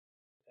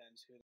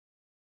fans who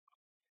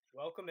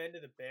welcome into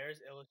the Bears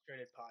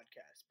Illustrated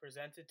podcast,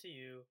 presented to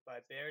you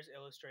by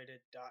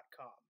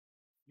BearsIllustrated.com,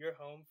 your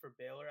home for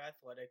Baylor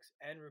athletics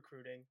and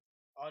recruiting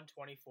on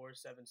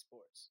 24/7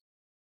 Sports.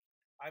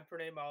 I'm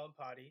Pranay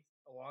Malampati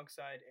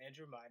alongside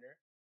Andrew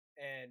Miner,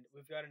 and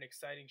we've got an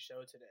exciting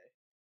show today.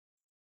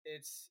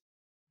 It's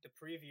the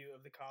preview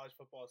of the college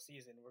football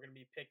season. We're going to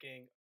be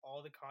picking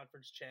all the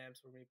conference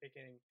champs. We're going to be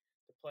picking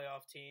the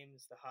playoff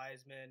teams, the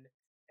Heisman,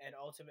 and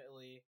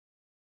ultimately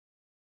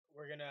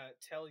we're going to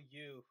tell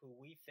you who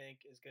we think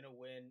is going to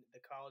win the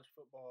college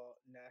football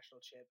national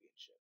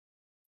championship.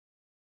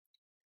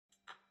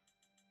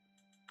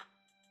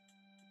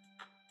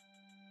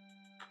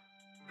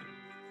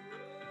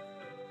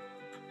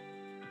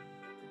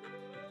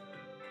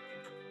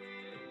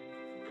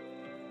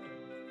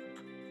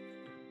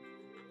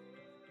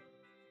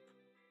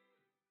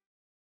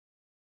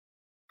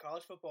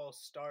 College football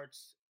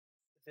starts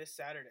this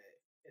Saturday.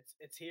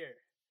 It's here,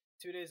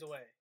 2 days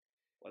away,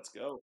 Let's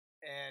go.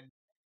 and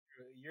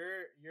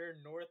your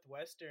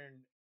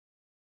Northwestern.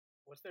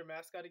 What's their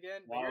mascot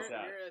again?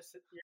 Wildcat.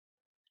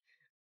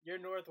 Your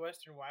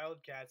Northwestern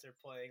Wildcats are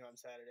playing on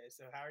Saturday.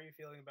 So how are you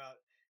feeling about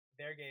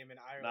their game in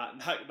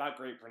Ireland? Not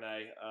great,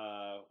 Pranay.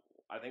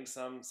 I think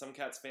some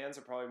Cats fans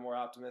are probably more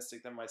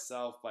optimistic than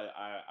myself, but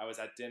I was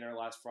at dinner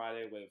last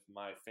Friday with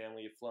my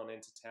family had flown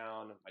into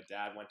town. My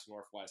dad went to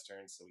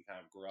Northwestern, so we kind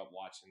of grew up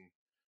watching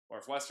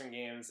Northwestern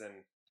games,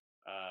 and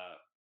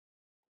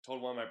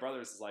told one of my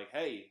brothers, is like,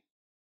 hey,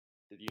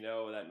 did you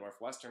know that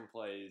Northwestern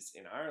plays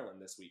in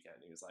Ireland this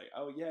weekend? He was like,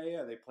 oh,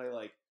 yeah, they play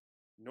like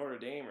Notre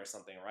Dame or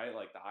something, right?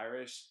 Like the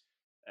Irish.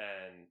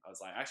 And I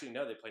was like, actually,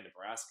 no, they play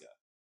Nebraska.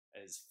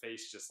 And his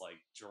face just like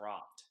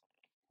dropped.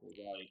 He was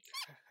like,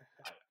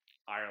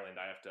 Ireland,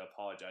 I have to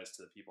apologize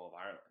to the people of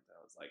Ireland. And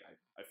I was like,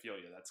 I feel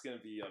you. That's going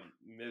to be a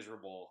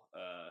miserable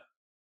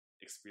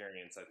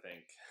experience, I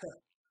think,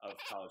 of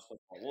college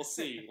football. We'll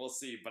see.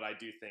 But I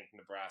do think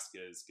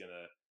Nebraska is going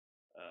to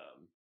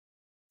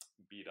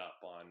beat up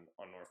on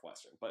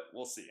Northwestern. But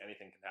we'll see.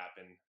 Anything can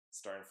happen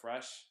starting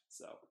fresh.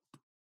 So.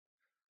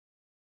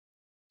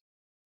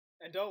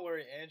 And don't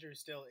worry, Andrew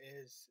still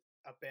is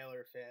a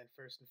Baylor fan,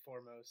 first and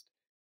foremost.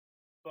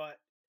 But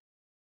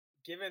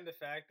given the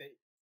fact that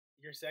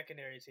your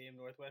secondary team,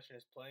 Northwestern,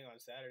 is playing on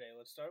Saturday,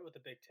 let's start with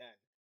the Big Ten.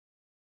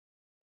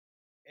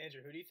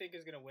 Andrew, who do you think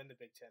is going to win the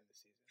Big Ten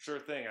this season? Sure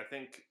thing. I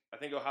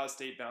think Ohio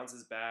State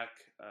bounces back,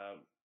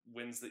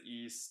 wins the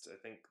East. I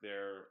think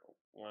they're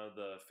one of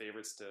the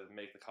favorites to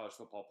make the college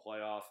football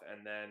playoff.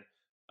 And then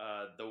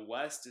the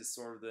West is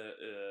sort of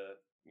the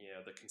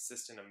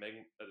consistent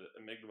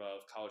enigma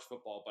of college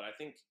football. But I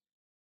think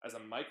as a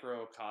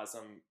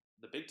microcosm,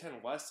 the Big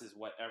Ten West is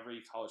what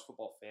every college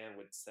football fan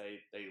would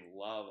say they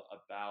love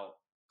about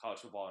college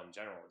football in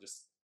general.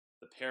 Just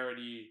the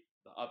parity,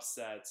 the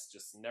upsets,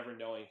 just never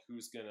knowing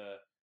who's gonna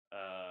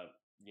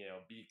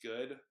be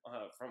good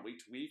from week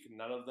to week.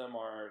 None of them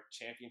are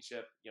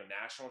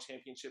national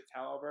championship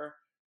caliber.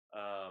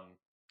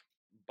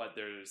 But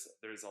there's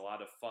a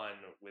lot of fun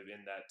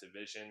within that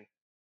division.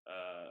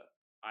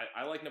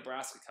 I like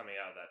Nebraska coming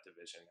out of that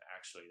division,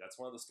 actually. That's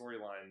one of the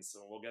storylines,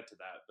 and we'll get to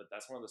that, but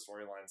that's one of the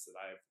storylines that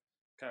I've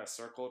kind of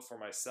circled for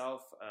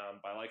myself.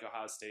 But I like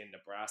Ohio State and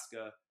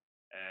Nebraska,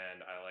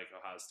 and I like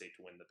Ohio State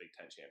to win the Big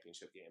Ten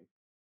championship game.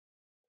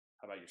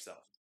 How about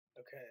yourself?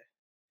 Okay.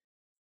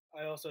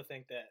 I also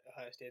think that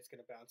Ohio State's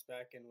going to bounce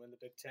back and win the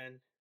Big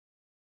Ten.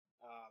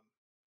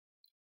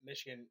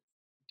 Michigan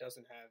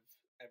doesn't have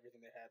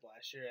everything they had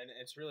last year, and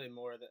it's really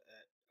more that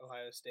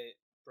Ohio State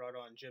brought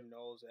on Jim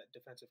Knowles at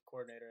defensive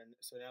coordinator, and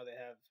so now they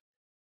have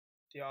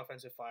the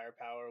offensive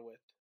firepower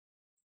with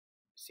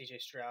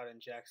C.J. Stroud and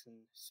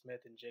Jackson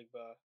Smith and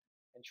Jigba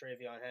and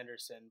Travion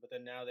Henderson, but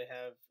then now they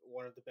have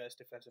one of the best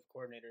defensive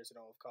coordinators in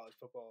all of college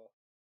football,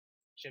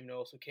 Jim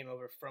Knowles, who came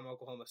over from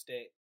Oklahoma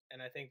State,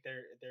 and I think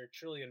they're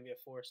truly going to be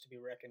a force to be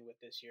reckoned with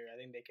this year. I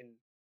think they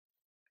can.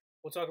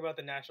 We'll talk about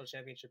the national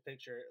championship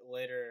picture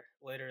later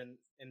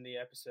in the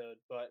episode,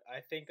 but I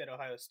think that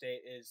Ohio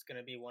State is going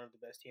to be one of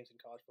the best teams in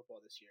college football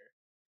this year.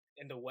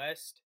 In the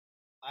West,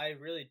 I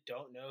really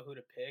don't know who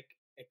to pick.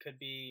 It could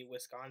be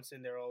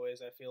Wisconsin. They're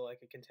always, I feel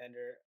like, a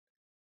contender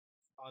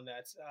on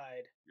that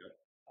side. Yep.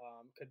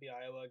 Could be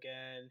Iowa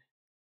again.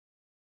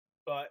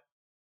 But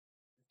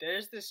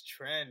there's this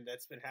trend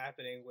that's been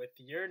happening with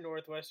your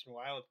Northwestern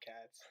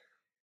Wildcats.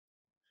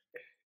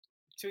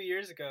 2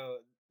 years ago,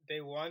 they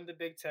won the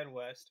Big Ten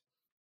West.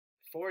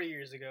 4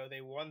 years ago,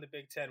 they won the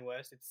Big Ten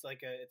West. It's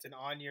an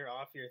on-year,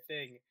 off-year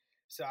thing.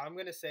 So I'm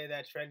going to say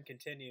that trend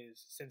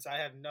continues since I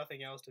have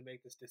nothing else to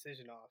make this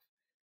decision off.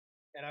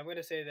 And I'm going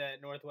to say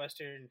that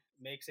Northwestern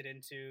makes it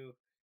into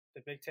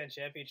the Big Ten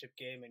championship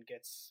game and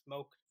gets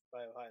smoked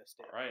by Ohio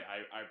State. All right,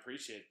 I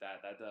appreciate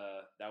that.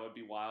 That would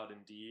be wild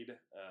indeed.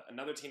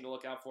 Another team to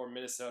look out for,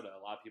 Minnesota.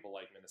 A lot of people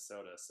like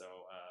Minnesota,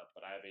 so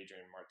but I have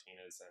Adrian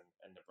Martinez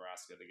and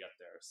Nebraska to get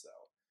there. So,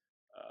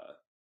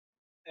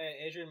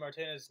 Hey, Adrian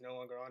Martinez is no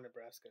longer on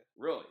Nebraska.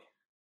 Really?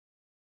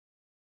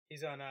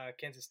 He's on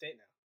Kansas State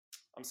now.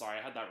 I'm sorry,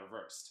 I had that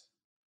reversed.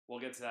 We'll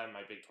get to that in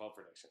my Big 12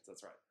 predictions.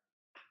 That's right.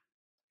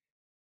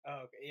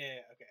 Oh, okay.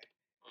 Yeah, okay.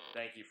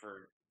 Thank you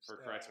for So,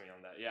 correcting me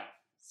on that. Yeah,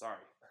 sorry.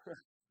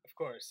 of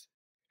course.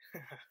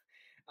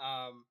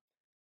 All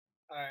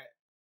right.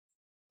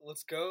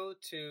 Let's go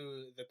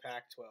to the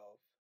Pac-12,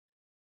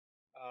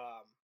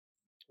 um,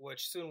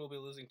 which soon will be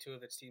losing two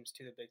of its teams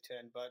to the Big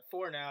Ten. But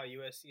for now,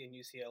 USC and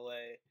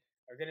UCLA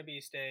are going to be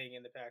staying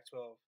in the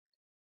Pac-12.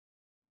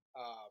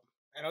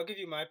 And I'll give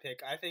you my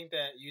pick. I think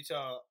that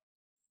Utah,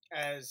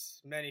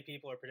 as many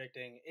people are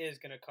predicting, is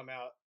going to come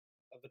out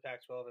of the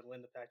Pac-12 and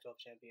win the Pac-12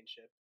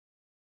 championship.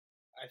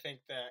 I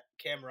think that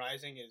Cam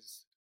Rising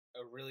is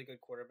a really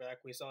good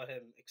quarterback. We saw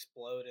him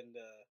explode in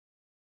the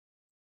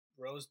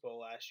Rose Bowl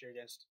last year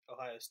against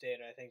Ohio State.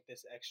 And I think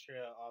this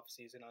extra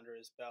offseason under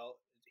his belt,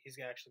 he's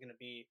actually going to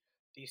be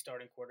the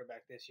starting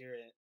quarterback this year.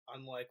 And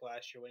unlike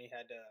last year when he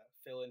had to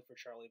fill in for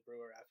Charlie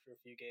Brewer after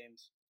a few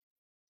games,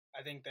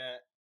 I think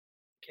that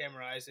Cam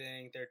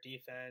Rising, their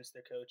defense,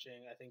 their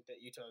coaching, I think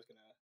that Utah is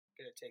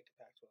gonna take the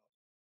Pac-12.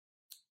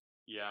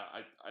 Yeah,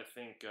 I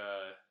think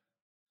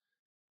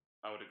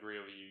I would agree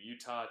with you.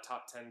 Utah,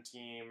 top 10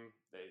 team.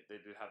 They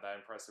did have that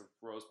impressive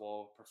Rose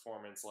Bowl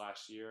performance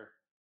last year.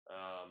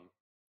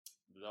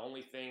 The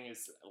only thing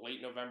is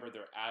late November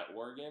they're at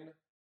Oregon.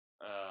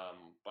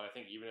 But I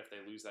think even if they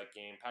lose that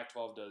game,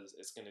 Pac-12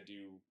 it's going to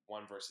do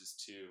 1 versus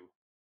 2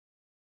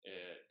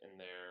 in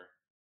their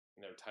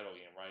title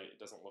game, right? It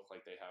doesn't look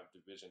like they have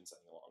divisions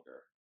any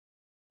longer.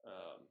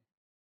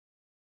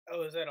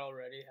 Oh, is that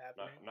already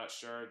happening? I'm not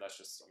sure. That's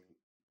just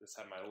just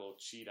have my little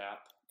cheat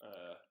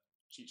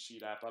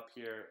sheet app up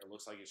here. It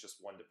looks like it's just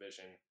one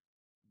division.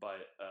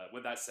 But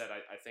with that said,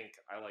 I think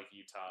I like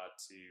Utah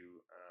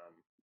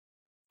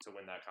to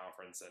win that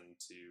conference and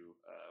to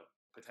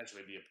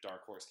potentially be a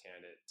dark horse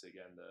candidate to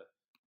get in the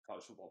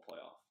college football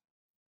playoff.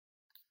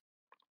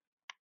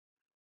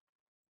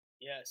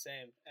 Yeah,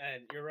 same.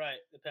 And you're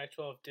right. The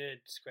Pac-12 did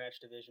scratch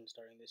division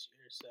starting this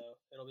year, so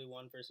it'll be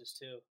 1 versus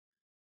 2.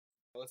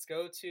 Let's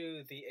go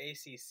to the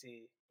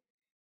ACC,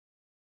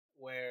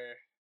 where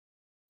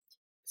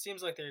it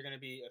seems like there are going to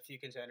be a few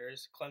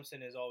contenders.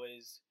 Clemson is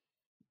always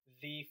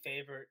the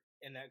favorite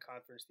in that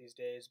conference these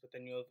days, but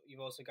then you've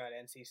also got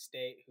NC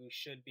State, who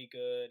should be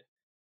good.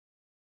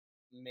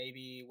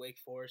 Maybe Wake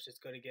Forest is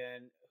good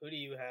again. Who do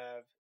you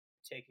have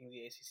taking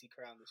the ACC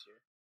crown this year?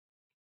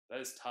 That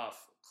is tough.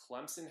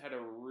 Clemson had a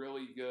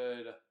really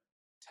good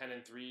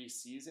 10-3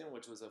 season,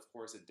 which was of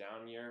course a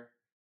down year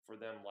for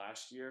them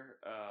last year.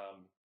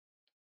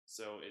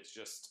 So it's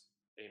just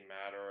a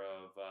matter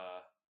of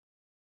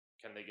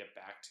can they get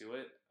back to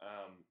it.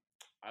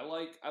 I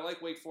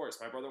like Wake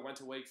Forest. My brother went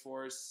to Wake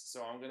Forest,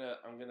 so I'm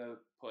gonna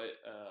put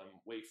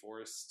Wake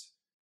Forest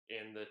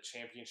in the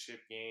championship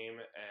game,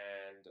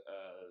 and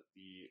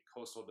the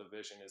Coastal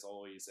Division is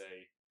always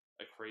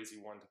a crazy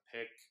one to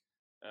pick.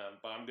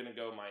 But I'm gonna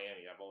go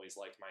Miami. I've always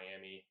liked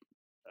Miami,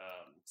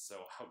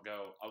 so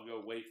I'll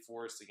go Wake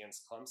Forest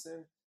against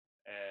Clemson.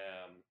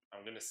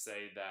 I'm gonna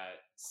say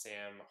that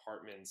Sam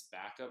Hartman's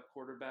backup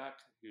quarterback,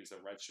 who's a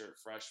redshirt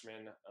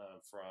freshman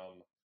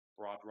from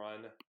Broad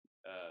Run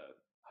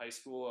High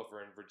School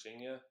over in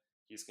Virginia,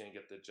 he's gonna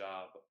get the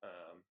job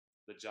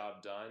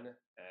done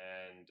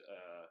and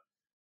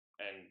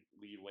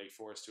lead Wake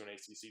Forest to an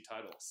ACC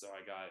title. So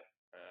I got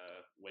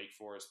Wake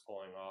Forest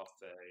pulling off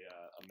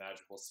a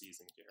magical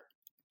season here.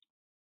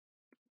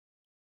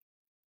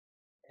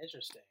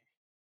 Interesting.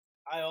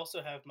 I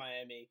also have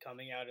Miami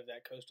coming out of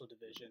that Coastal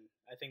Division.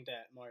 I think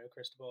that Mario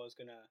Cristobal is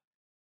going to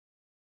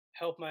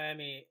help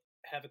Miami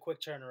have a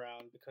quick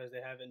turnaround because they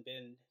haven't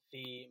been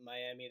the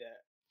Miami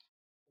that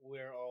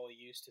we're all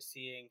used to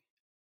seeing.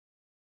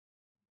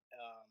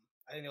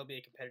 I think they'll be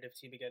a competitive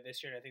team again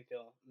this year, and I think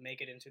they'll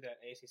make it into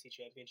that ACC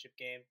championship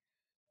game.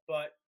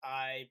 But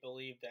I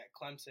believe that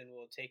Clemson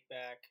will take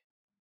back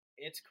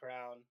its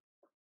crown,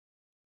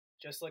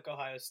 just like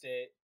Ohio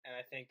State, and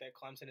I think that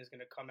Clemson is going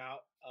to come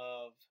out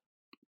of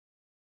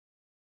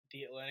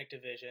the Atlantic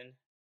Division.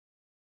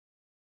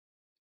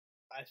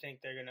 I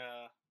think they're going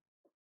to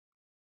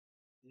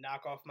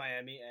knock off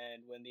Miami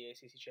and win the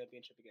ACC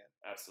championship again.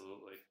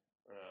 Absolutely.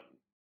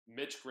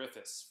 Mitch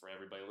Griffiths, for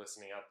everybody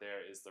listening out there,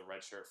 is the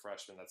redshirt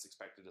freshman that's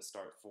expected to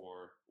start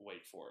for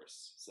Wake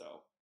Forest.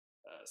 So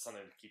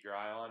something to keep your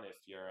eye on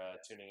if you're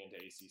tuning into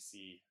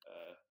ACC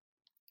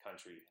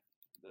country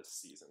this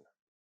season.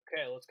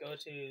 Okay, let's go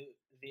to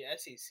the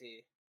SEC.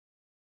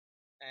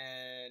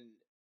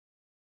 And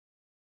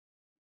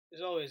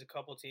there's always a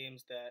couple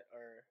teams that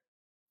are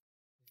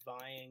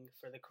vying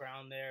for the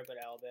crown there, but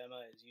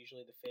Alabama is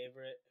usually the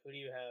favorite. Who do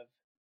you have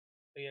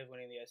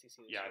winning the SEC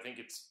this year? I think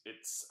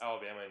it's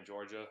Alabama and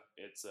Georgia.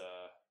 It's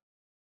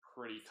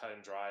pretty cut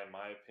and dry in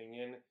my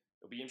opinion.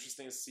 It'll be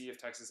interesting to see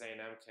if Texas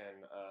A&M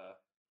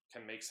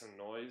can make some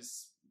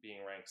noise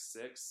being ranked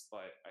 6th,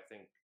 but I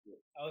think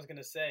I was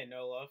gonna say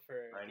no love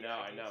for. I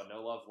know,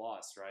 no love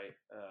lost, right?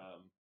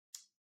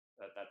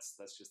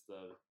 That's just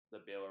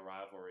the Baylor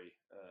rivalry.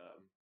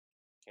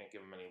 Can't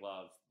give them any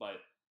love, but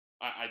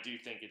I do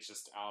think it's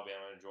just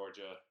Alabama and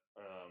Georgia,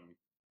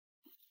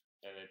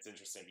 and it's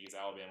interesting because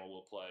Alabama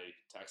will play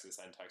Texas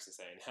and Texas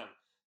A&M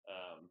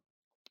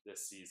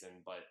this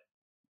season, but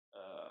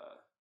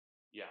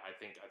Yeah, I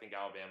think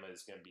Alabama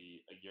is going to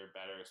be a year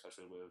better,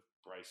 especially with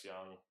Bryce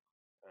Young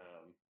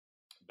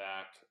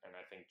back, and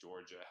I think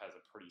Georgia has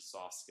a pretty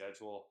soft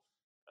schedule.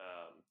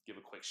 Give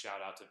a quick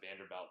shout out to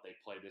Vanderbilt. They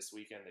play this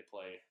weekend. They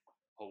play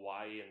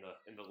Hawaii in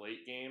the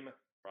late game.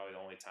 Probably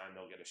the only time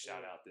they'll get a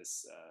shout out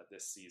this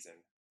season.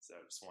 So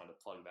just wanted to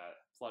plug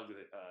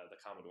the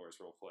Commodores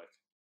real quick.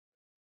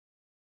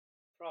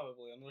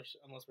 Probably,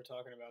 unless we're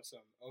talking about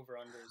some over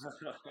unders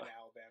in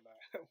Alabama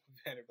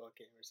Vanderbilt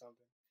game or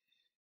something.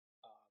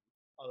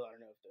 Although I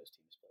don't know if those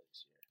teams play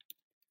this year.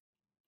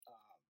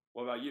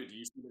 What about you? Do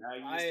you see the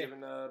Aggies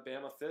giving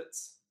Bama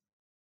fits?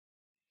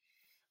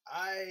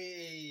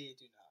 I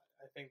do not.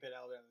 I think that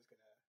Alabama's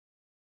going to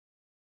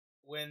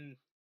win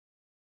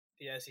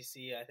the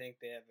SEC. I think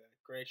they have a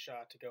great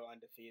shot to go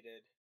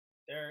undefeated.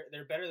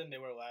 They're better than they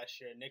were last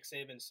year. Nick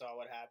Saban saw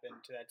what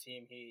happened to that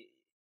team.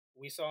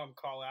 We saw him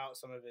call out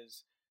some of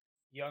his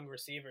young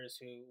receivers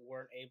who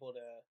weren't able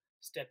to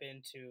step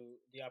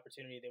into the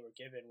opportunity they were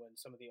given when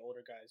some of the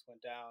older guys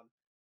went down.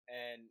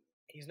 And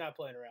he's not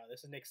playing around.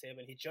 This is Nick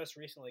Saban. He just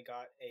recently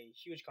got a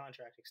huge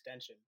contract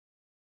extension.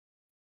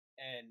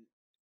 And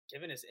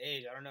given his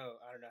age, I don't know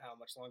how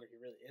much longer he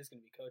really is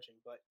going to be coaching,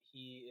 but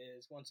he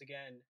is once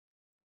again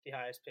the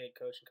highest paid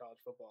coach in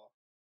college football.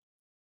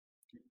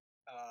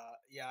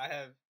 Yeah, I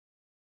have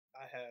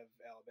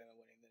Alabama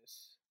winning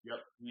this.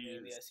 Yep,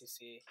 winning the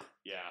SEC.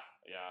 Yeah.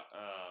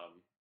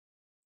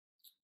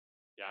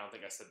 I don't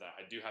think I said that.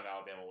 I do have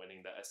Alabama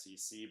winning the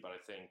SEC, but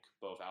I think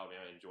both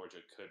Alabama and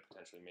Georgia could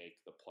potentially make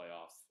the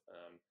playoff.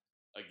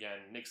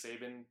 Again, Nick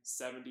Saban,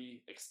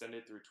 70,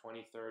 extended through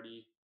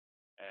 2030,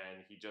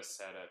 and he just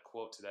said a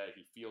quote today.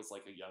 He feels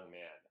like a young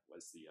man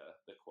was the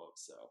quote.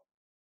 So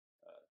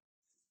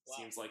wow.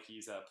 Seems like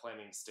he's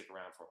planning to stick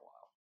around for a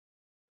while.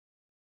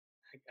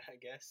 I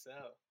guess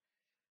so.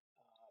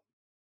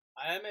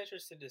 I am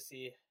interested to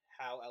see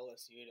how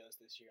LSU does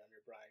this year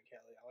under Brian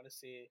Kelly. I want to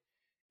see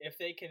if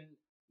they can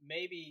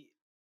maybe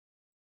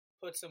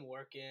put some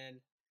work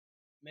in,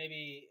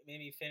 maybe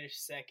finish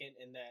second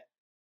in that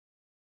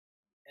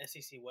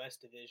SEC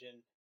West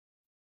division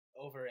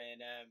over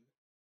A&M,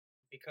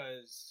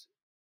 because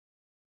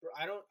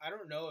I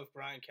don't know if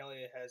Brian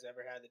Kelly has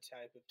ever had the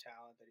type of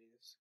talent that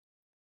he's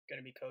going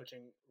to be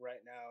coaching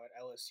right now at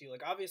LSU.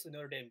 Like, obviously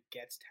Notre Dame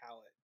gets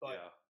talent,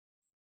 but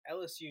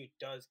LSU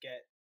does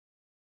get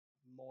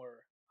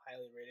more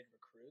highly rated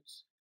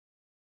recruits,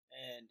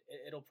 and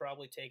it'll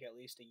probably take at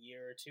least a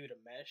year or two to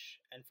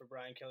mesh and for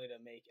Brian Kelly to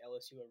make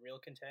LSU a real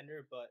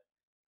contender. But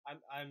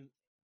I'm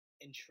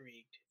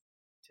intrigued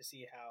to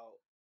see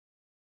how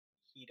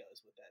he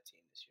does with that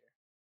team this year.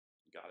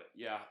 Got it.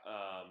 Yeah,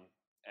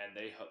 and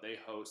they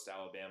host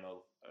Alabama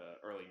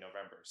early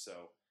November,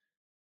 so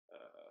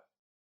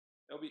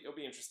it'll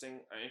be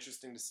interesting.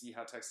 Interesting to see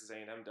how Texas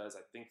A&M does.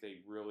 I think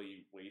they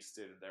really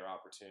wasted their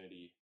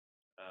opportunity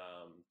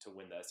to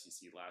win the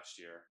SEC last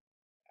year.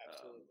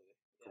 Absolutely.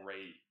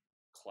 Great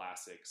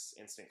classics,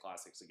 instant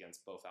classics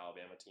against both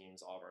Alabama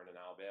teams, Auburn and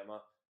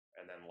Alabama,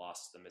 and then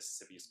lost to the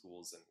Mississippi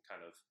schools and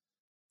kind of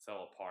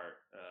fell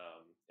apart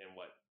in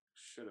what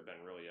should have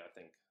been really, I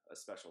think, a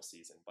special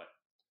season. But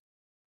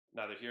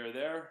neither here or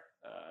there.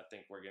 I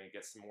think we're going to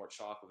get some more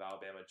chalk with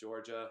Alabama,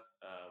 Georgia.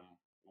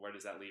 Where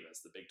does that leave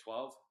us? The Big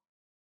 12?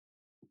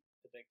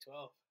 The Big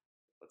 12.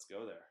 Let's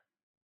go there.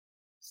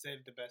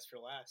 Save the best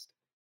for last.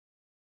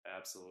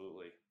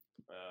 Absolutely.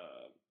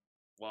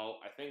 Well,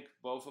 I think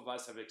both of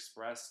us have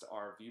expressed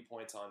our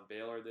viewpoints on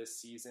Baylor this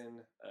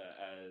season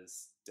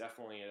as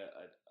definitely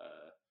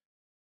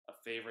a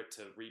favorite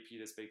to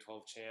repeat as Big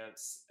 12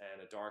 champs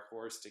and a dark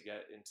horse to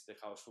get into the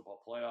college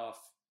football playoff.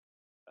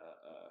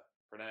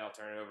 Renee, I'll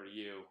turn it over to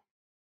you.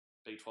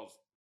 Big 12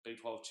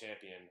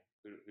 champion.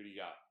 Who do you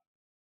got?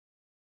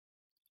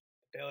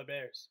 Baylor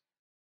Bears.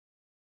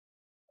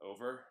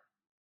 Over.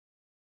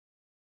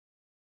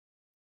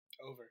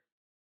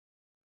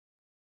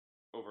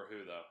 Over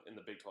who, though, in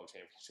the Big 12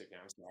 championship game?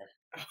 I'm sorry.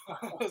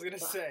 I was going to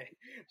say,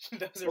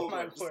 those are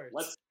my words.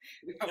 Let's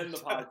end the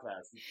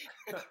podcast.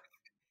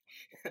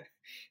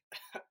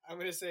 I'm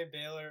going to say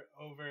Baylor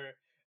over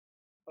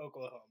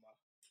Oklahoma.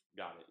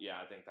 Got it.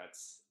 Yeah, I think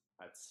that's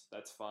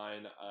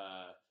fine.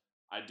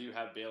 I do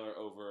have Baylor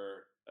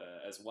over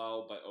as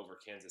well, but over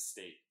Kansas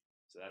State.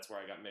 So that's where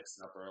I got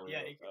mixed up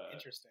earlier. Yeah,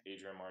 interesting.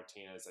 Adrian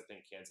Martinez. I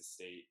think Kansas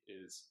State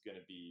is going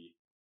to be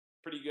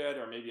pretty good,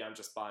 or maybe I'm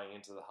just buying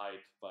into the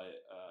hype, but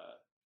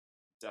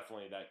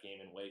definitely that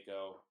game in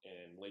Waco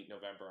in late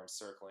November, I'm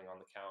circling on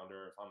the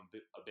calendar if I'm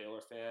a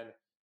Baylor fan,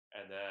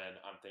 and then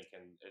I'm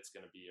thinking it's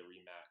going to be a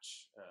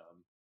rematch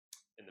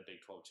in the Big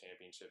 12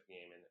 championship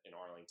game in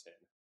Arlington.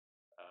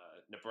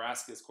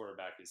 Nebraska's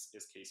quarterback is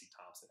Casey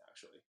Thompson,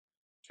 actually,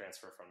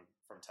 transfer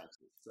from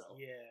Texas. So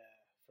yeah,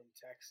 from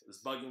Texas.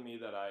 It's bugging me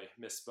that I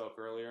misspoke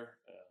earlier.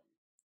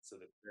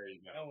 So there you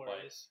go. No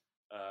worries.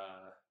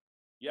 But,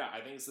 yeah,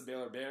 I think it's the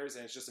Baylor Bears,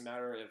 and it's just a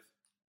matter of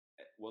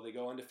will they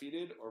go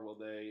undefeated or will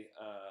they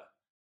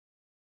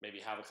maybe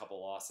have a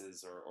couple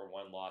losses or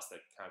one loss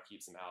that kind of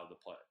keeps them out of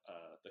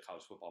the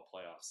college football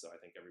playoffs. So I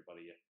think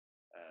everybody,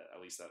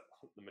 at least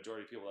the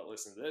majority of people that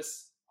listen to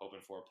this, hoping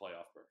for a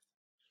playoff berth.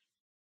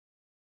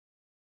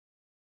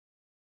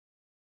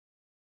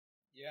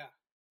 Yeah,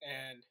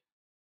 and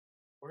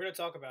we're gonna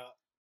talk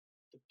about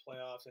the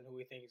playoffs and who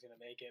we think is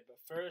gonna make it. But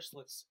first,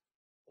 let's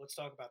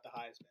talk about the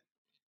Heisman.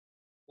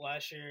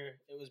 Last year,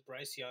 it was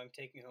Bryce Young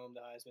taking home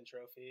the Heisman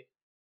Trophy,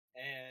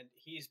 and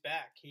he's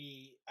back.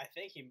 I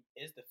think he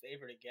is the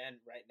favorite again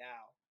right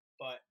now,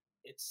 but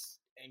it's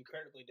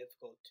incredibly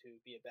difficult to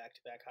be a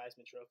back-to-back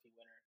Heisman Trophy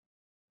winner.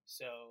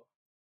 So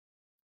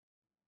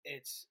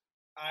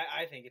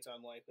I think it's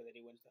unlikely that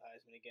he wins the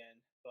Heisman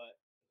again. But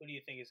who do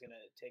you think is going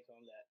to take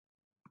home that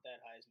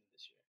Heisman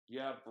this year?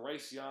 Yeah,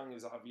 Bryce Young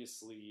is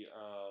obviously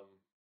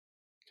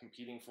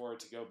competing for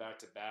it to go back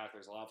to back.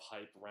 There's a lot of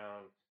hype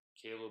around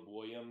Caleb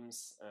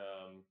Williams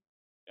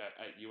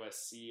at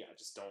USC. I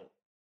just don't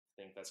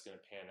think that's going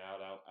to pan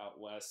out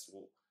west.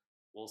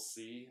 We'll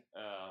see.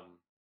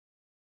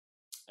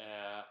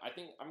 I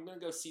think I'm going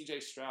to go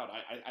C.J. Stroud.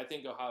 I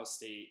think Ohio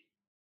State,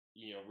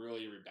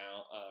 really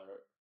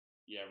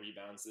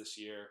rebounds this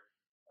year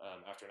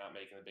after not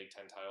making the Big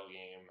Ten title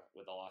game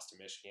with a loss to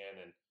Michigan,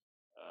 and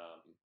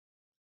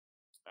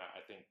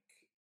I think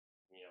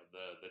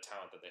the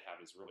talent that they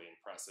have is really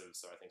impressive.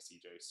 So I think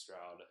C.J.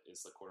 Stroud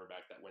is the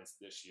quarterback that wins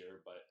this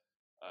year. But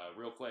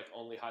real quick,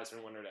 only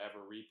Heisman winner to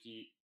ever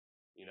repeat.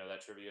 You know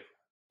that trivia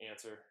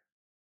answer?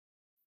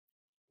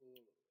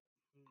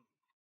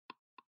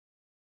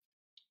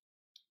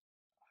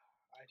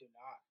 I do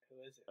not.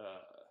 Who is it?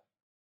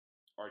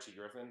 Archie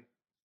Griffin.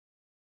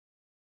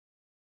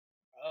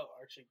 Oh,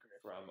 Archie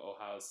Griffin. From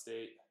Ohio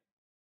State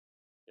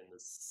in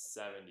the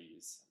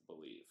 70s, I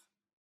believe.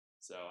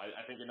 So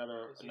I think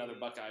another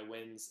Buckeye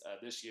wins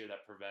this year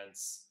that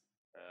prevents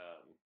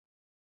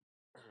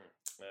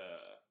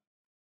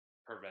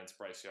prevents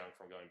Bryce Young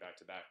from going back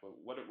to back. But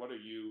what are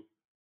you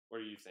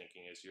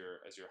thinking as your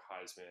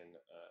Heisman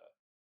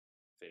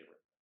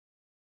favorite?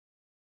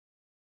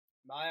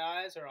 My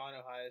eyes are on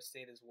Ohio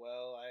State as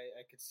well.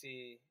 I could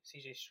see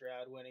C.J.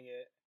 Stroud winning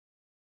it.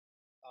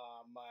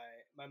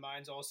 My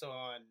mind's also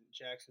on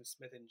Jackson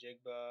Smith and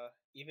Jigba,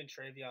 even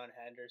Travion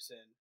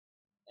Henderson,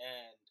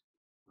 and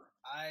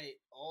I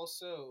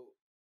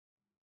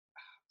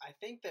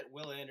think that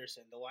Will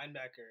Anderson, the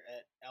linebacker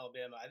at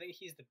Alabama, I think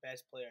he's the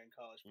best player in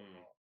college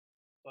football.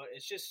 But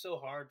it's just so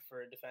hard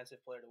for a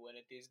defensive player to win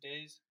it these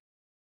days,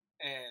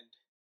 and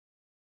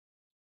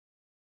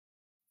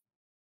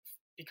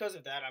because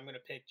of that, I'm going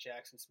to pick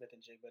Jackson Smith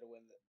and Jigba to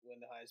win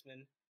the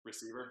Heisman.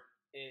 Receiver.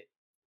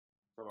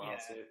 From Ohio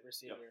State.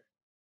 Receiver.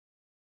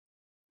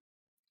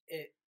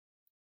 Yep.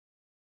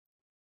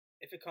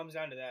 If it comes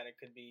down to that, it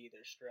could be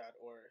either Stroud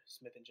or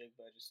Smith and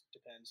Jigba. It just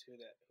depends who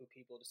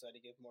people decide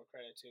to give more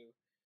credit to.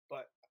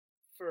 But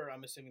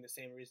I'm assuming the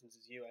same reasons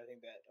as you, I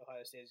think that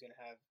Ohio State is going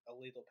to have a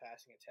lethal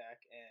passing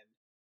attack, and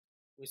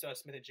we saw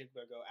Smith and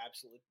Jigba go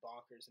absolutely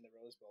bonkers in the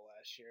Rose Bowl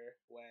last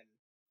year when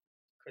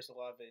Chris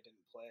Olave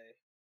didn't play.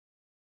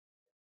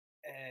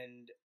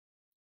 And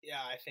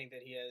yeah, I think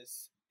that he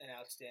has an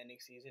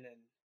outstanding season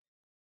and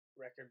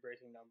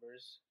record-breaking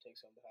numbers.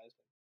 Takes home the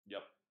Heisman.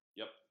 Yep.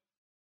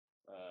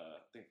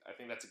 I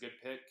think that's a good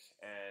pick,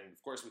 and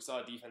of course we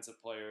saw a defensive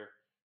player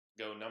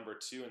go number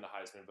 2 in the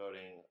Heisman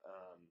voting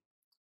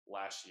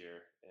last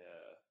year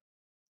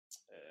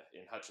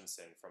in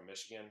Hutchinson from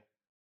Michigan.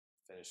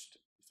 Finished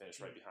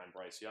right behind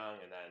Bryce Young,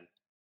 and then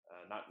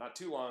not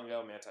too long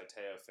ago, Manti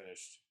Te'o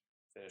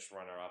finished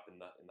runner up in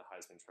the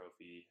Heisman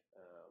Trophy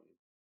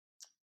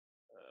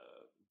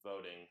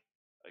voting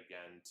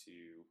again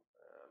to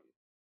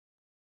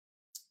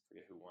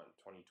forget who won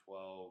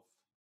 2012.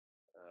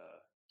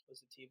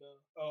 Was it Tebow?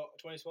 Oh,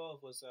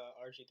 2012 was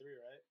RG3,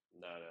 right?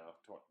 No,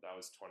 that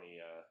was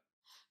 2011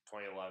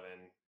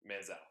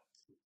 Manziel.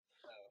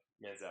 Oh.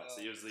 Manziel.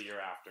 So it was the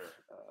year after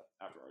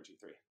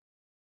RG3. Okay.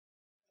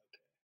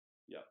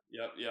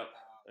 Yep.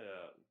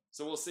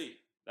 So we'll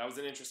see. That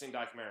was an interesting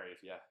documentary.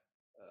 If you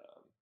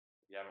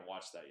haven't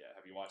watched that yet,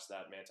 have you watched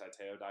that Manti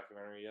Te'o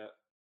documentary yet?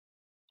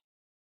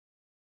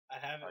 I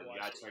haven't watched it.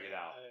 You gotta check it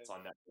out. It's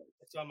on Netflix.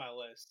 It's on my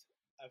list.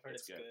 I've heard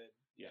it's good.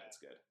 Yeah,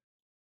 it's good.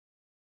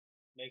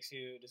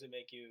 Does it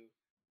make you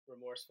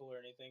remorseful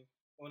or anything?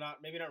 Well,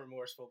 maybe not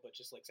remorseful, but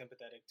just like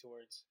sympathetic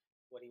towards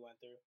what he went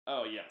through.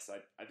 Oh yes, I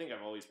think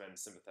I've always been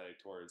sympathetic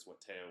towards what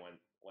Te'o went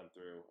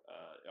through.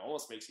 It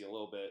almost makes you a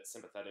little bit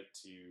sympathetic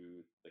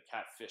to the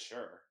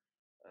catfisher,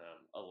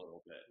 a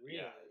little bit.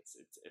 Really? Yeah,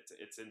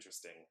 it's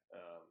interesting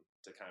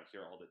to kind of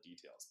hear all the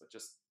details, but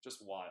just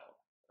wild,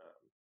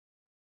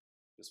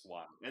 just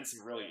wild, and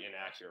some really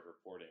inaccurate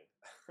reporting.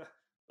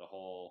 the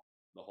whole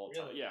really?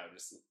 time. Yeah,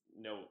 just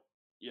no.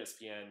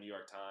 ESPN, New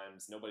York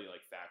Times, nobody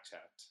like fact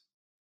checked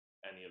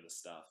any of the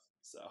stuff.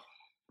 So I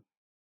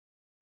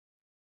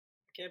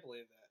can't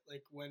believe that.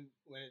 Like when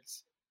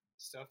it's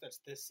stuff that's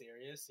this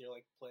serious, you're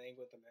like playing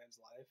with a man's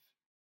life.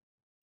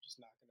 You're just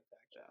not gonna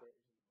fact check it.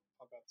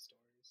 Pump out the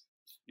stories.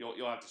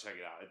 You'll have to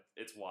check it out.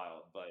 It's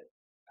wild, but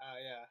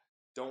yeah.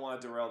 Don't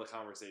want to derail the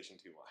conversation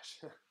too much.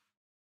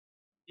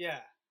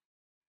 Yeah,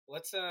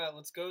 let's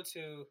go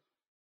to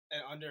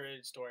an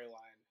underrated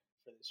storyline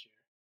for this year.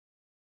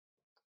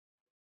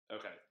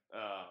 Okay.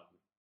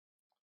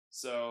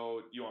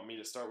 So you want me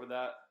to start with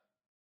that?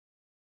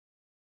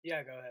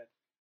 Yeah, go ahead.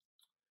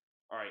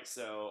 All right,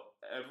 so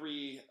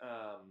every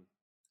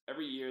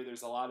year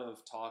there's a lot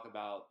of talk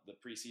about the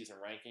preseason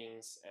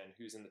rankings and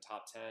who's in the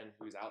top 10,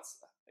 who's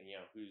outside,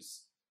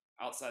 who's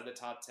outside the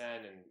top 10,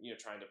 and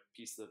trying to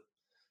piece the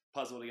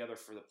puzzle together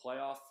for the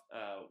playoff.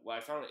 What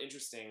I found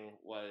interesting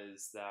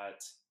was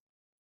that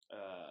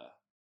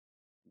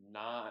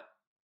not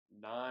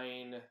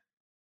nine.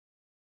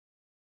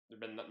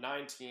 There've been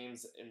 9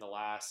 teams in the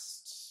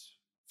last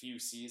few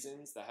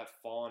seasons that have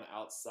fallen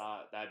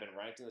outside, that have been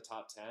ranked in the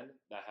top 10,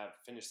 that have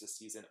finished the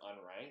season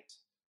unranked.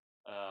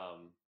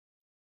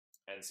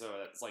 And so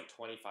that's like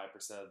 25%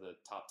 of the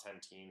top 10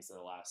 teams in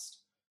the last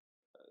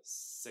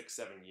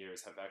 6-7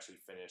 years have actually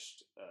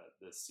finished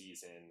the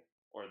season,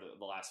 or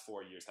the last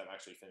 4 years have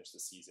actually finished the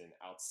season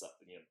outside,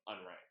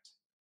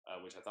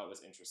 unranked, which I thought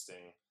was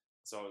interesting.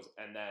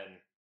 And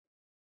then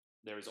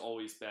there's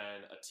always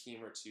been a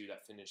team or two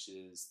that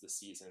finishes the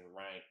season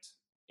ranked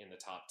in the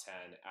top 10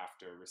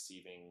 after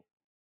receiving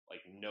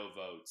like no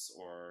votes,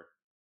 or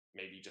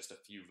maybe just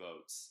a few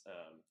votes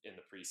in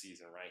the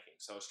preseason ranking.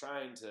 So I was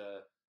trying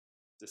to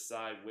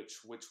decide which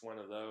one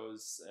of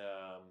those,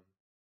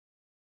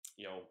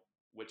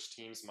 which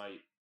teams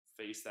might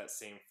face that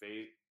same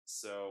fate.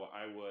 So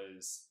I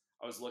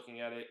was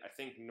looking at it. I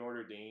think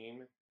Notre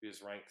Dame,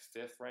 who's ranked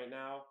 5th right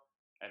now,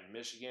 and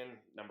Michigan,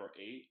 number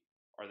 8,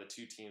 are the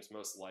 2 teams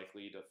most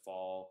likely to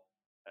fall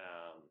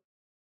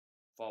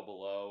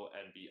below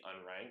and be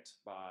unranked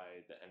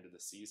by the end of the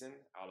season,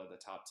 out of the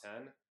top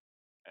 10.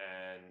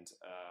 And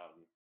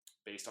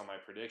based on my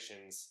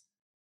predictions,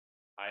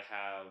 I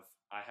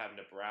have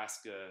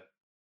Nebraska,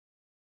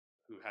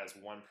 who has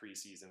 1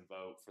 preseason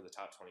vote for the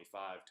top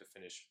 25, to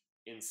finish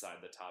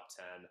inside the top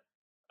 10,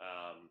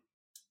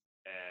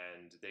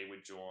 and they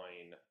would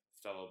join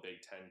fellow Big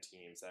Ten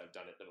teams that have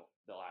done it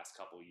the last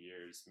couple of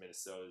years.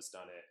 Minnesota's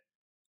done it.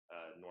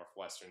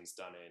 Northwestern's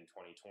done it in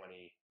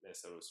 2020.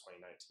 Minnesota was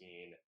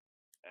 2019,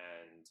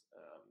 and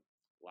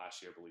last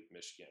year I believe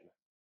Michigan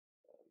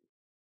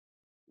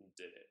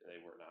did it. They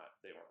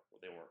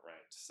weren't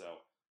ranked.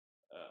 So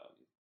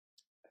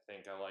I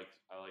think I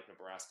like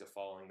Nebraska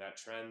following that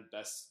trend.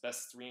 Best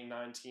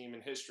 3-9 team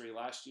in history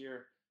last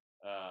year.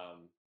 I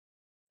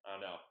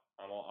don't know.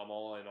 I'm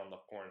all in on the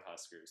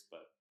Cornhuskers,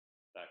 but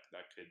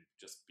that could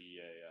just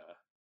be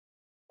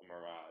a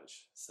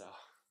mirage. So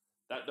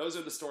those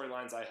are the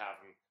storylines I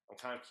have. I'm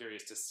kind of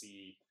curious to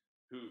see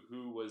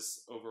who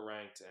was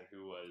overranked and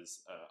who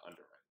was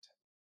underranked.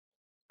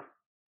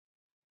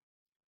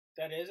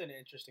 That is an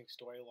interesting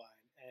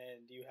storyline,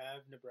 and you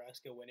have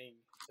Nebraska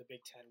winning the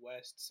Big Ten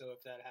West. So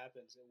if that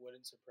happens, it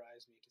wouldn't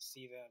surprise me to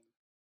see them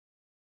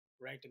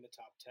ranked in the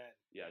top 10.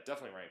 Yeah,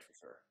 definitely ranked for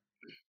sure.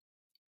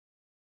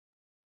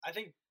 I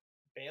think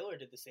Baylor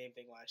did the same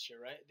thing last year,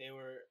 right?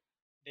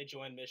 They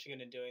joined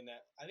Michigan in doing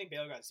that. I think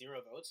Baylor got 0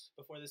 votes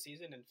before the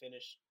season and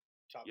finished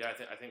top 10.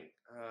 I think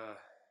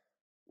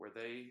were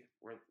they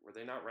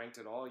not ranked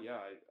at all?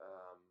 Yeah,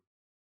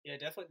 yeah,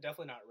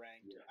 definitely not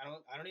ranked. Yeah.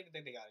 I don't even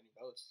think they got any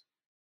votes.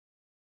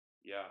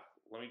 Yeah,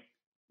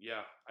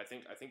 I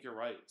think you're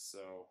right.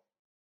 So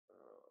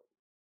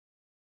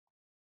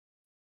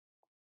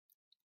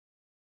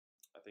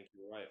I think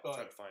you're right. I'll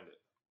try to find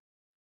it.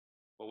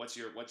 But what's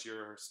your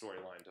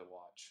storyline to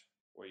watch?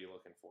 What are you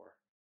looking for?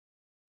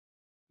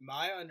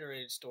 My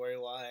underrated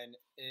storyline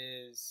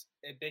is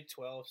a Big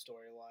 12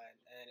 storyline,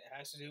 and it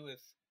has to do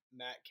with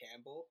Matt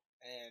Campbell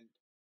and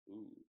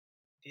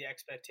the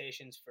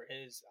expectations for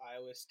his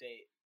Iowa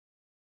State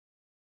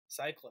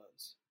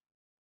Cyclones.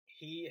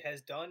 He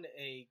has done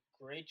a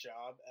great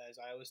job as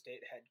Iowa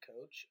State head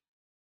coach.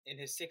 In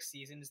his 6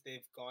 seasons,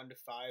 they've gone to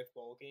 5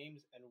 bowl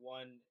games and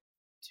won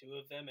 2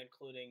 of them,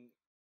 including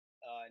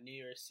New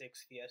Year's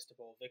 6 Fiesta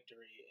Bowl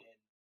victory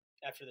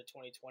after the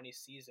 2020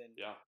 season.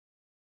 Yeah.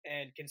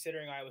 And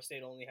considering Iowa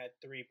State only had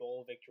 3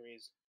 bowl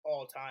victories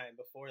all time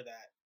before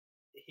that,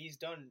 he's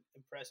done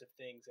impressive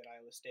things at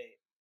Iowa State.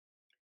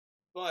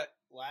 But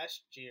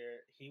last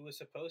year, he was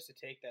supposed to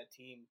take that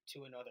team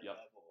to another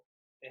level.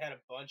 They had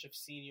a bunch of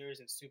seniors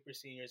and super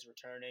seniors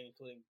returning,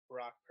 including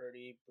Brock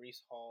Purdy,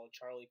 Breece Hall,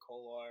 Charlie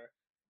Kolar.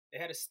 They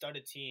had a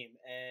studded team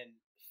and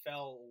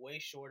fell way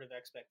short of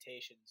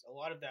expectations. A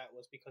lot of that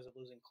was because of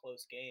losing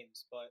close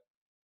games, but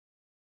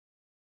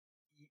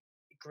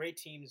great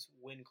teams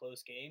win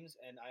close games,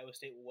 and Iowa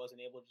State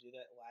wasn't able to do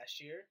that last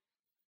year.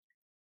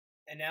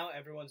 And now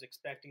everyone's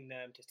expecting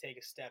them to take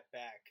a step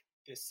back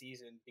this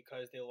season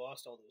because they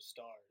lost all those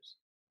stars.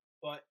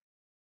 But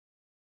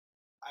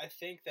I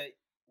think that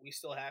we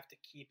still have to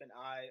keep an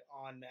eye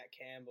on Matt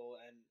Campbell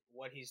and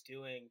what he's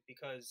doing,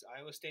 because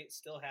Iowa State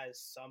still has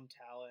some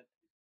talent.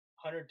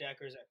 Hunter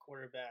Decker's at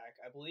quarterback.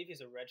 I believe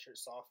he's a redshirt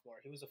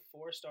sophomore. He was a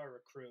 4-star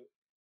recruit.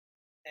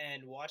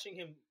 And watching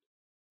him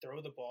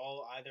throw the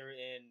ball either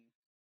in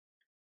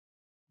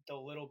the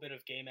little bit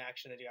of game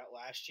action that he got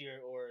last year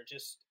or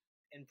just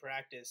in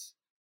practice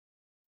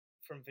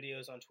from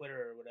videos on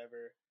Twitter or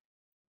whatever,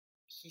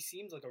 he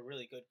seems like a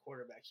really good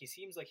quarterback. He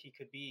seems like he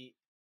could be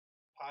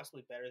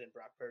possibly better than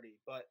Brock Purdy.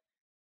 But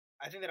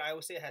I think that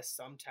Iowa State has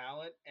some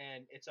talent,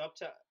 and it's up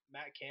to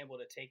Matt Campbell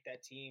to take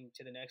that team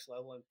to the next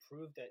level and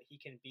prove that he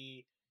can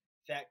be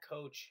that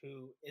coach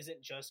who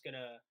isn't just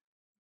gonna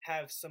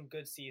have some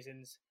good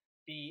seasons,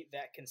 be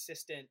that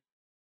consistent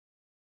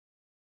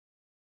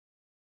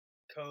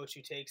coach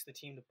who takes the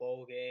team to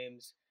bowl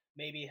games,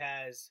 maybe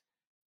has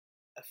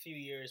a few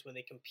years when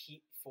they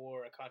compete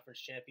for a conference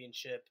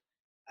championship.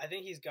 I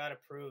think he's got to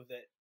prove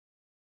that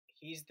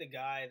he's the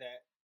guy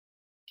that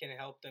can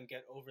help them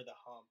get over the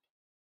hump.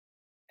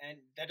 And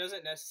that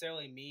doesn't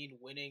necessarily mean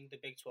winning the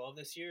Big 12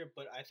 this year,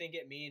 but I think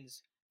it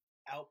means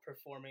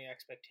outperforming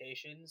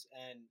expectations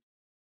and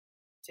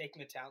taking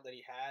the talent that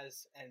he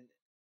has and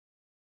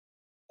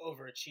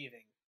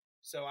overachieving.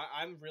 So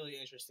I'm really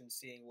interested in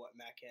seeing what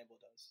Matt Campbell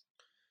does.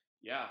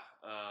 Yeah,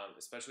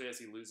 especially as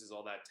he loses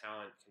all that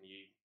talent, can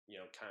he,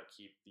 kind of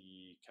keep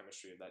the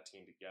chemistry of that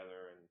team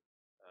together and,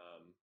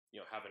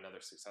 have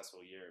another successful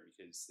year,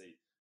 because they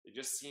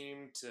just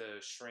seem to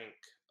shrink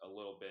a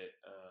little bit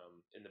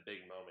in the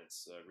big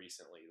moments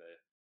recently.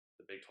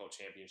 The Big 12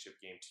 championship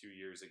game 2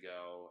 years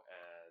ago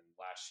and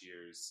last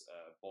year's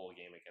bowl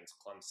game against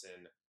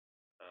Clemson,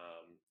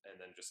 and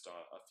then just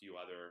a few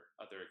other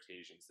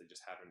occasions, they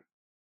just haven't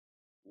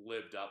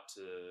lived up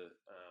to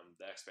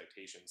the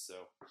expectations.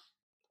 So.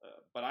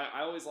 But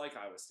I always like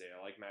Iowa State. I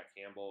like Matt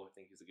Campbell. I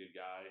think he's a good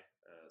guy.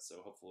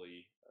 So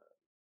hopefully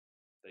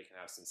they can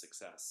have some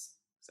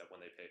success, except when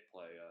they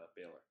play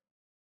Baylor.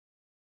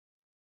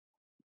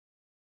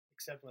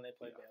 Except when they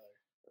play Baylor.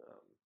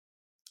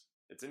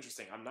 It's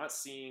interesting. I'm not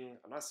seeing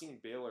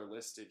Baylor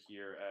listed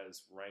here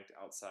as ranked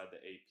outside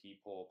the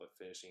AP poll, but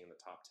finishing in the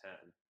top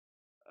 10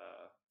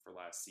 for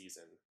last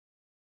season.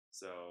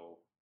 So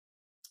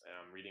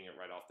I'm reading it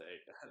right off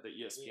the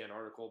ESPN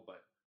article, but.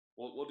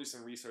 We'll do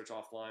some research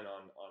offline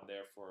on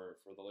there for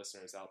the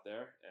listeners out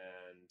there,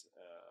 and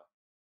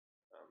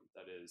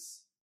that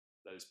is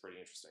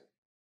pretty interesting.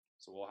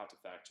 So we'll have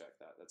to fact check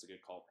that. That's a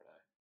good call, Pranay.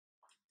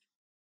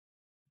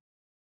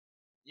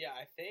 Yeah,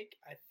 I think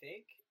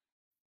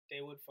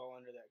they would fall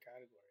under that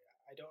category.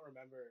 I don't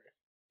remember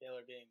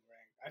Baylor being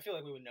ranked. I feel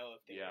like we would know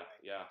if they were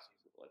ranked. Yeah.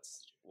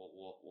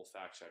 We'll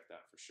fact check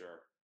that for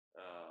sure.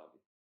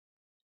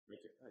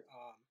 Okay.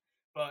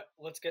 But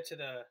let's get to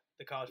the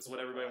college. It's what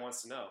everybody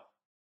wants to know.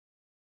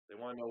 They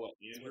want to know what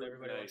Andrew and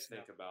Pranay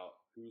think about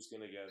who's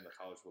going to get in the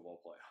college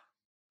football playoff.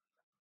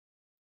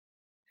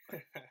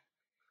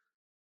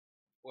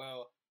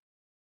 Well,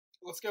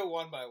 let's go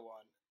one by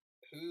one.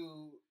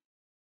 Who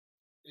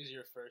is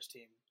your first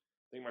team?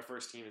 I think my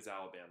first team is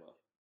Alabama.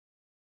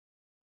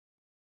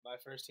 My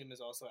first team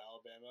is also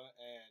Alabama,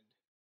 and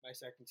my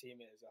second team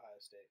is Ohio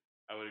State.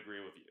 I would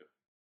agree with you.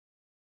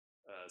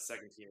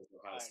 Second team is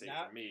Ohio State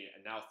for me,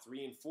 and now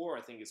 3 and 4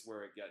 I think is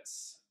where it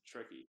gets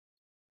tricky.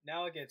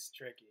 Now it gets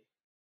tricky.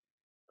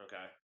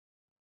 Okay.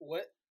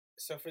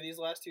 So for these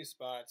last two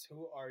spots,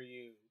 who are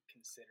you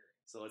considering?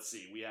 So let's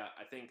see.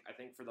 I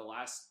think for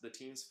the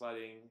teams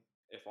fighting,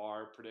 if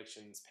our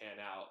predictions pan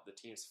out, the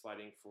teams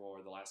fighting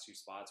for the last two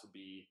spots would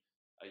be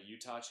a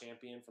Utah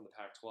champion from the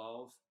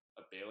Pac-12,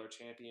 a Baylor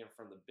champion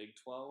from the Big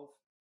 12,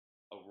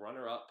 a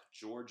runner-up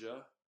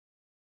Georgia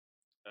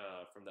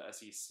from the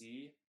SEC,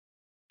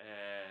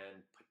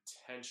 and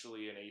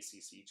potentially an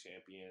ACC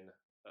champion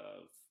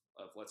of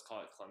let's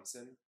call it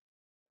Clemson.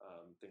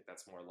 I think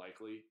that's more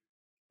likely,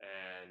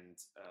 and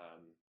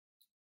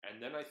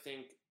then I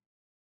think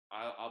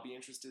I'll be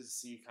interested to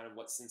see kind of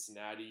what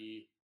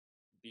Cincinnati,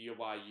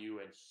 BYU,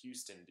 and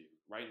Houston do.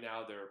 Right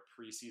now, they're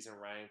preseason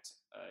ranked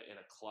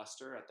in a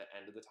cluster at the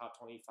end of the top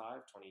 25,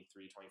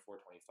 23, 24,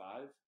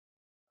 25.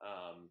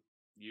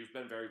 You've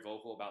been very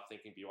vocal about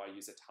thinking BYU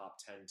is a top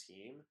 10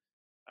 team.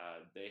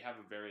 They have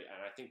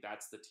and I think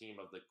that's the team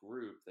of the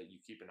group that you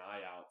keep an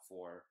eye out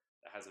for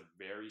that has a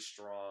very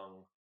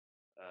strong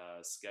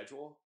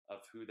schedule of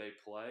who they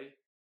play,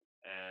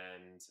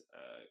 and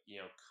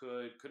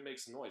could make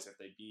some noise if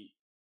they beat,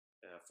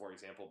 for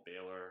example,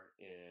 Baylor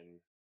in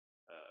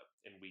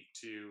week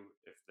 2.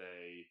 If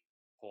they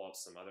pull up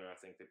some other, I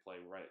think they play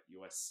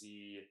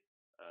USC.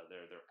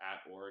 They're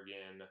at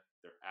Oregon.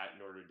 They're at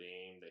Notre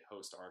Dame. They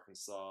host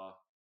Arkansas.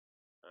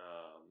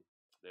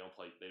 They don't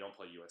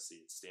play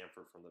USC. It's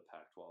Stanford from the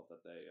Pac-12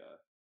 that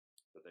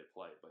they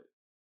play. But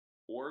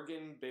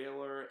Oregon,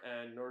 Baylor,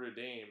 and Notre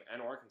Dame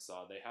and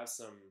Arkansas, they have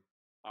some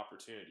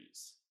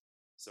opportunities.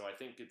 So I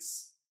think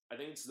it's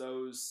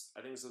those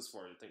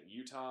 4. I think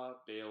Utah,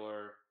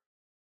 Baylor,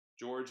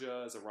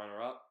 Georgia as a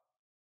runner-up,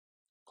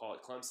 call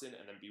it Clemson,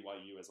 and then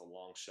BYU as a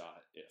long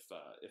shot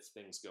if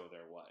things go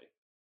their way.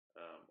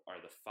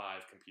 Are the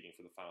 5 competing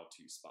for the final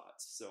 2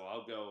 spots. So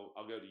I'll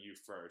go to you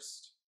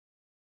first.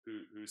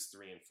 Who's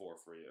 3 and 4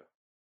 for you?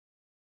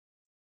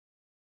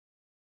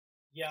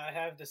 Yeah, I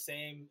have the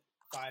same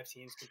 5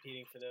 teams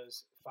competing for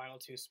those final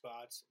 2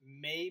 spots.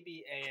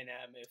 Maybe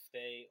A&M if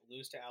they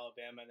lose to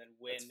Alabama and then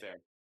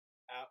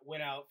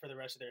win out for the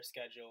rest of their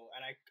schedule.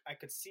 And I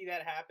could see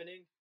that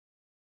happening,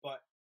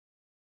 but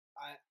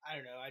I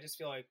don't know. I just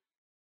feel like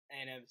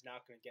A&M's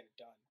not going to get it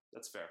done.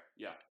 That's fair.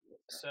 Yeah.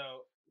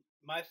 So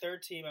my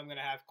third team, I'm going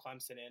to have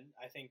Clemson in.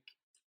 I think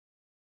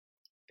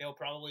they'll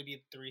probably be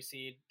the 3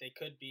 seed. They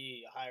could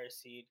be a higher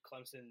seed.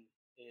 Clemson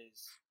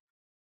is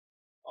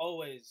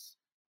always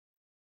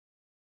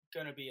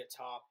going to be a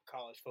top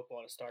college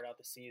football to start out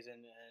the season,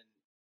 and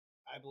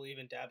I believe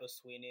in Dabo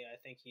Swinney. I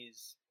think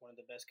he's one of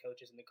the best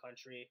coaches in the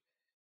country.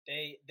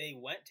 They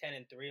went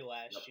 10-3 Yep.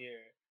 last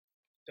year.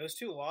 Those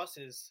two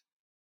losses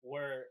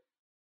were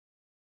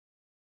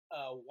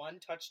a one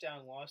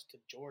touchdown loss to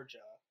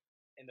Georgia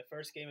in the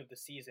first game of the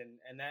season,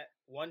 and that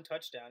one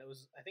touchdown,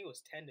 I think it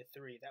was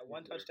 10-3. That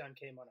one touchdown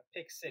came on a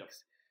pick six, Yep.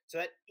 so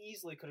that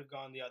easily could have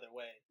gone the other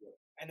way. Yep.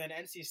 And then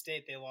NC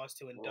State they lost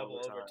to in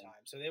Double double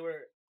overtime. So they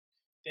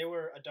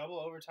were a double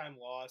overtime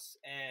loss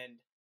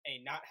and a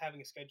not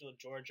having scheduled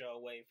Georgia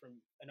away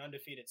from an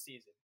undefeated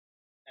season.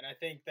 And I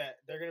think that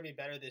they're going to be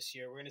better this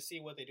year. We're going to see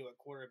what they do at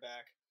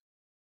quarterback.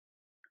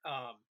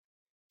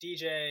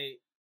 DJ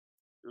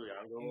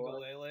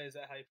Ugalele, is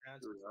that how you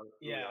pronounce it?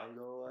 Yeah.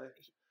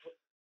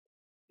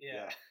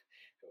 Yeah.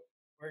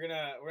 We're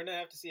gonna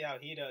have to see how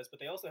he does, but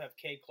they also have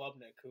Cade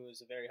Klubnik, who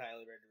is a very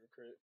highly rated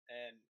recruit,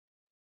 and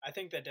I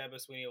think that Dabo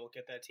Swinney will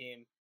get that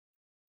team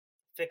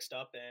fixed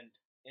up and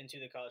into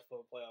the college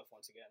football playoff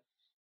once again.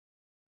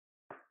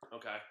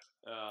 Okay.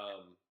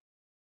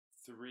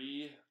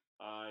 3,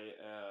 I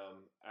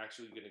am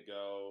actually gonna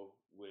go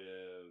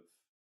with.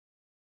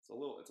 It's a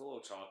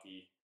little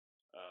chalky.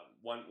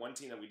 One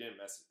team that we didn't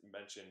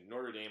mention,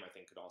 Notre Dame, I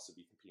think could also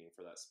be competing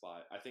for that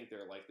spot. I think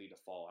they're likely to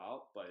fall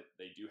out, but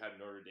they do have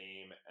Notre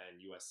Dame and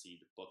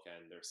USC to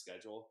bookend their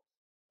schedule.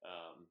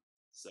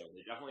 So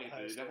they definitely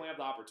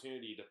have the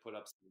opportunity to put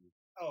up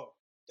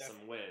some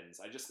wins.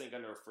 I just think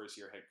under a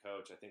first-year head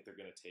coach, I think they're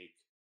going to take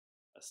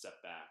a step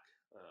back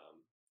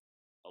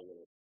a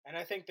little. And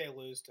I think they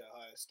lose to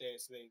Ohio State,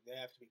 so they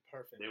have to be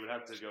perfect. They would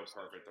have to go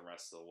perfect the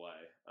rest of the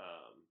way.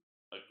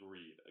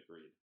 Agreed.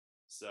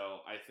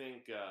 So I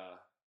think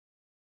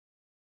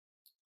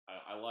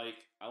I like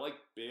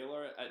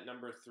Baylor at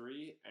number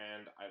 3,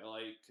 and I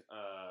like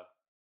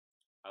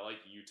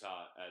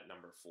Utah at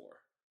number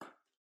 4.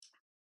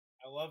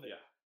 I love it.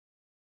 Yeah.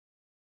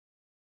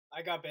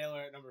 I got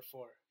Baylor at number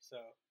 4, so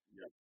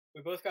yeah.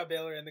 We both got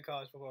Baylor in the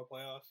college football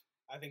playoff.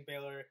 I think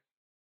Baylor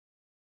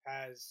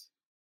has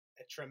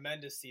a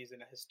tremendous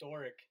season, a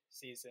historic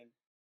season,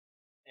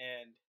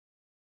 and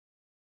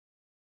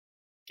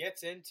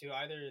gets into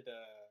either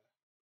the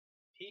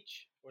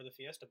Peach or the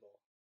Fiesta Bowl.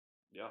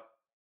 Yeah,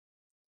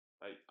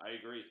 I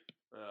agree.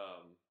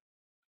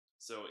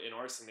 So in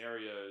our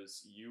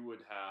scenarios, you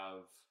would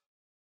have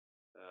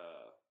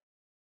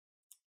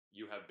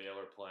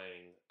Baylor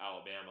playing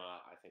Alabama.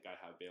 I think I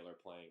have Baylor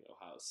playing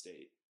Ohio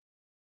State.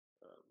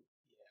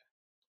 Yeah,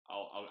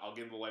 I'll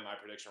give away my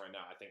prediction right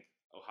now. I think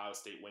Ohio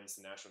State wins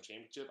the national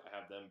championship. I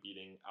have them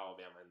beating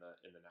Alabama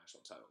in the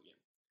national title game.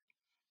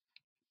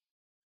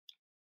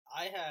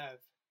 I have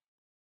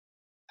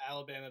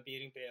Alabama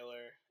beating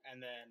Baylor,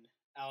 and then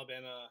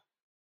Alabama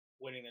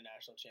winning the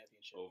national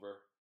championship.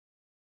 Over.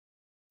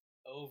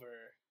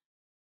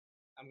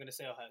 I'm going to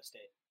say Ohio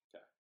State.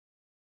 Okay.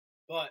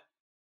 But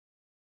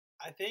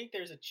I think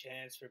there's a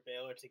chance for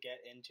Baylor to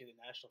get into the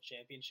national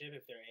championship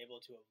if they're able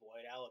to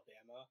avoid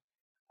Alabama.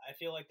 I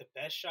feel like the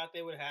best shot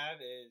they would have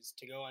is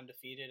to go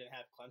undefeated and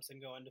have Clemson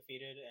go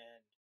undefeated,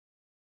 and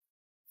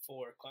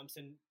for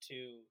Clemson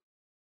to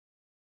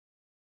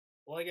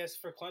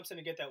for Clemson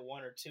to get that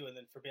 1 or 2, and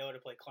then for Baylor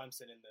to play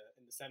Clemson in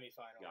the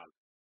semifinal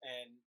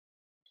and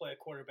play a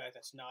quarterback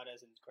that's not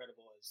as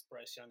incredible as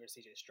Bryce Young or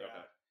CJ Stroud.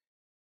 Okay.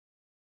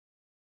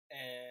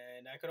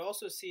 And I could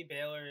also see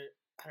Baylor.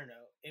 I don't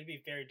know. It'd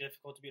be very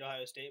difficult to beat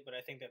Ohio State, but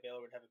I think that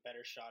Baylor would have a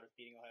better shot of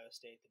beating Ohio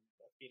State than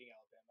beating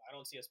Alabama. I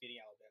don't see us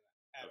beating Alabama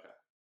at all.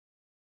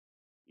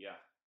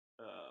 Yeah.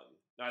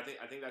 No, I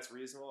think that's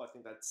reasonable. I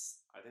think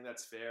that's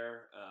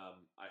fair.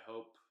 I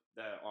hope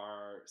that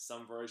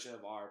some version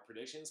of our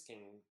predictions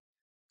can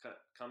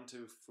come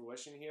to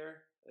fruition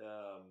here.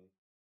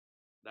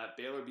 That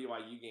Baylor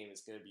BYU game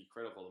is going to be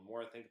critical. The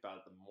more I think about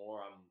it, the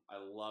more I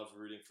love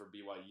rooting for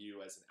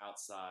BYU as an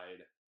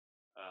outside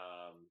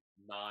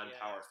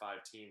non-Power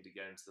 5 team to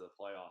get into the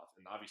playoff.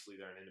 And obviously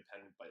they're an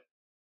independent, but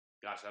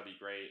gosh, that'd be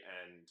great.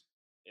 And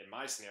in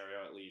my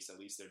scenario, at least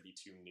there'd be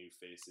 2 new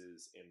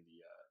faces in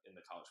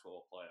the college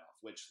football playoff.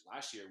 Which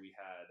last year we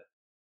had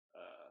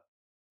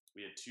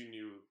 2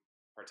 new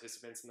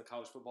participants in the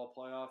college football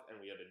playoff,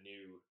 and we had a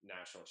new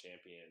national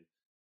champion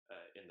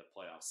in the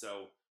playoff.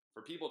 So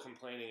for people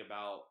complaining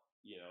about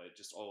it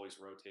just always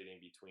rotating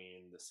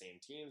between the same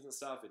teams and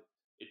stuff,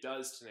 it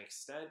does to an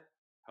extent.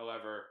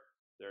 However,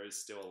 there is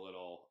still a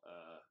little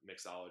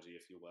mixology,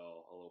 if you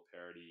will, a little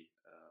parity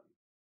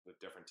with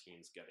different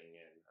teams getting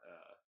in.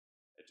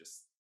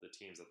 The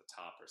teams at the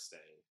top are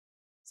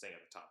staying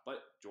at the top.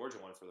 But Georgia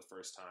won for the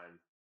first time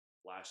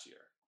last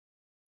year.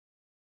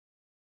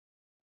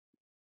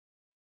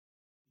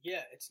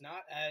 Yeah, it's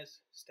not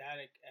as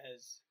static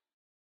as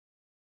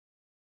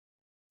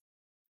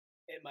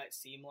it might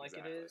seem like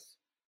it is,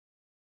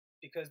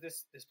 because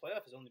this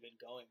playoff has only been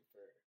going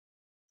for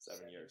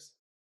 7 years.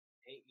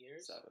 8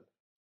 years? 7.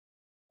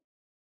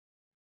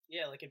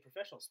 Yeah, like in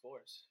professional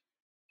sports,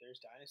 there's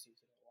dynasties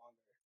that are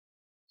longer.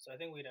 So I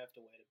think we'd have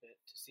to wait a bit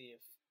to see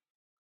if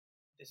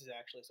this is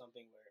actually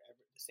something where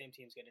the same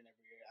teams get in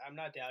every year. I'm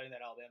not doubting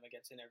that Alabama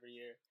gets in every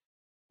year,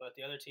 but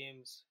the other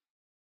teams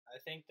I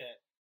think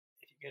that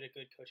if you get a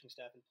good coaching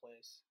staff in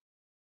place,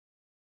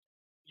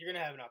 you're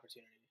gonna have an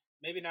opportunity.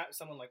 Maybe not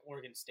someone like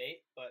Oregon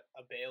State, but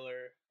a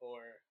Baylor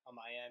or a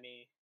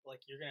Miami. Like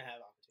you're gonna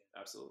have opportunity.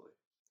 Absolutely.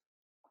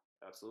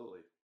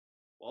 Absolutely.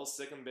 Well,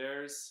 Sick'em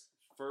Bears,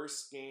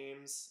 first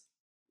games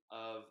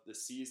of the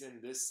season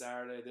this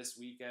Saturday, this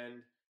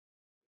weekend.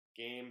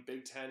 Game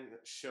Big Ten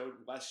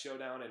West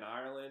Showdown in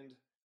Ireland.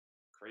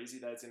 Crazy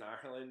that it's in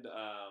Ireland.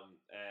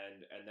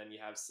 And then you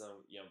have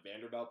some,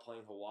 Vanderbilt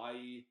playing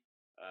Hawaii.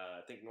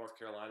 I think North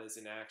Carolina's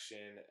in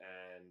action,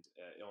 and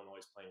Illinois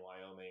is playing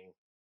Wyoming.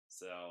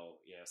 So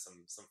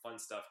some fun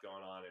stuff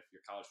going on. If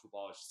your college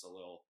football is just a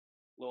little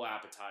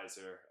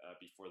appetizer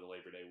before the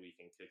Labor Day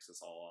weekend kicks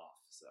us all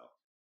off. So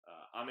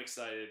I'm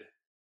excited.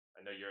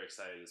 I know you're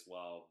excited as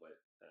well, but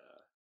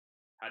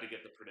had to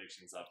get the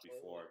predictions up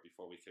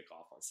before we kick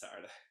off on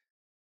Saturday.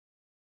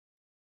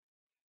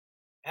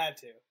 Had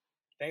to.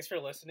 Thanks for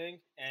listening,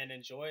 and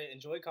enjoy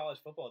college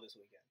football this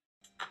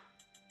weekend.